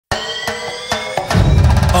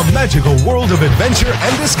magical world of adventure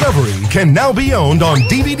and discovery can now be owned on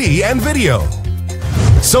DVD and video.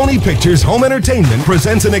 Sony Pictures Home Entertainment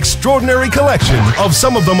presents an extraordinary collection of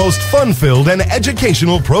some of the most fun-filled and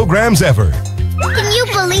educational programs ever. Can you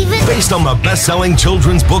believe it? Based on the best-selling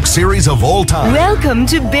children's book series of all time. Welcome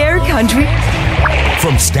to Bear Country.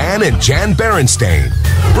 From Stan and Jan Berenstain,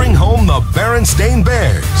 bring home the Berenstain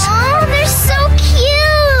Bears. Oh, they're so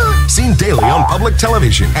cute! Seen daily on public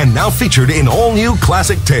television and now featured in all new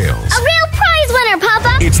classic tales. A real prize winner,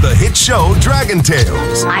 Papa! It's the hit show Dragon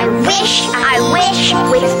Tales. I wish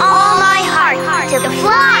with all my heart to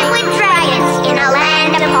fly with dragons in a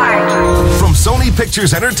land apart. From Sony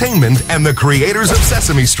Pictures Entertainment and the creators of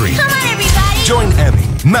Sesame Street. Come on, everybody! Join Emmy,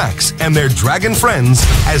 Max, and their dragon friends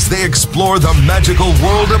as they explore the magical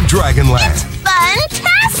world of Dragonland. It's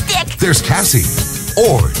fantastic! There's Cassie,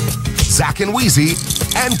 Ord, Zack and Wheezy,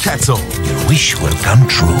 and Quetzal. Your wish will come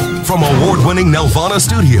true. From award-winning Nelvana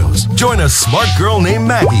Studios, join a smart girl named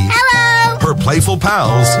Maggie. Hello! Her playful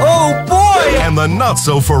pals. Oh boy! And the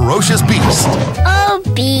not-so-ferocious Beast. Oh,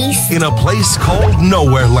 Beast. In a place called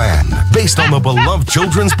Nowhere Land, based on the beloved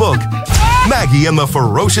children's book, Maggie and the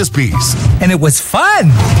Ferocious Beast. And it was fun!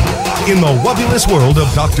 In the wubbulous world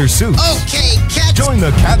of Dr. Seuss. Okay, Cat. Join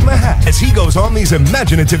the Cat in the Hat as he goes on these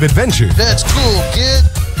imaginative adventures. That's cool, kid.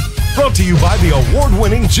 Brought to you by the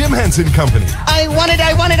award-winning Jim Henson Company. I want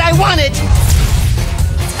it!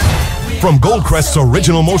 From Goldcrest's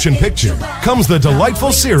original motion picture comes the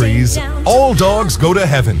delightful series, All Dogs Go to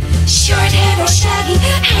Heaven. Short hair or shaggy,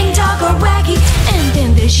 hang dog or waggy, and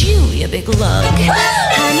then there's you big lug.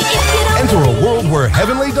 Honey, if you don't Enter a world where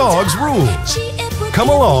heavenly dogs rule. Come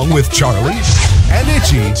along with Charlie and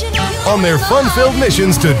Itchy on their fun-filled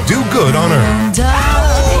missions to do good on Earth.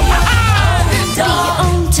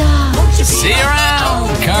 See you around,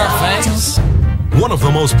 Carface. One of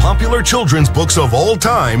the most popular children's books of all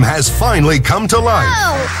time has finally come to life.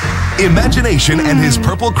 Oh. Imagination and his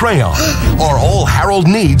purple crayon are all Harold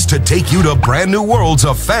needs to take you to brand new worlds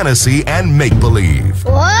of fantasy and make-believe.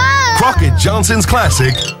 Whoa! Crockett Johnson's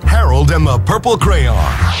classic, Harold and the Purple Crayon.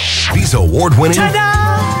 These award-winning,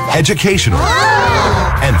 educational,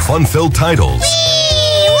 and fun-filled titles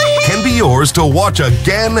can be yours to watch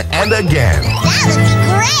again and again. That would be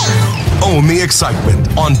great! Own the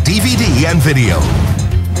excitement on DVD and video.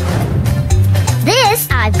 This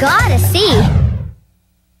I've gotta see.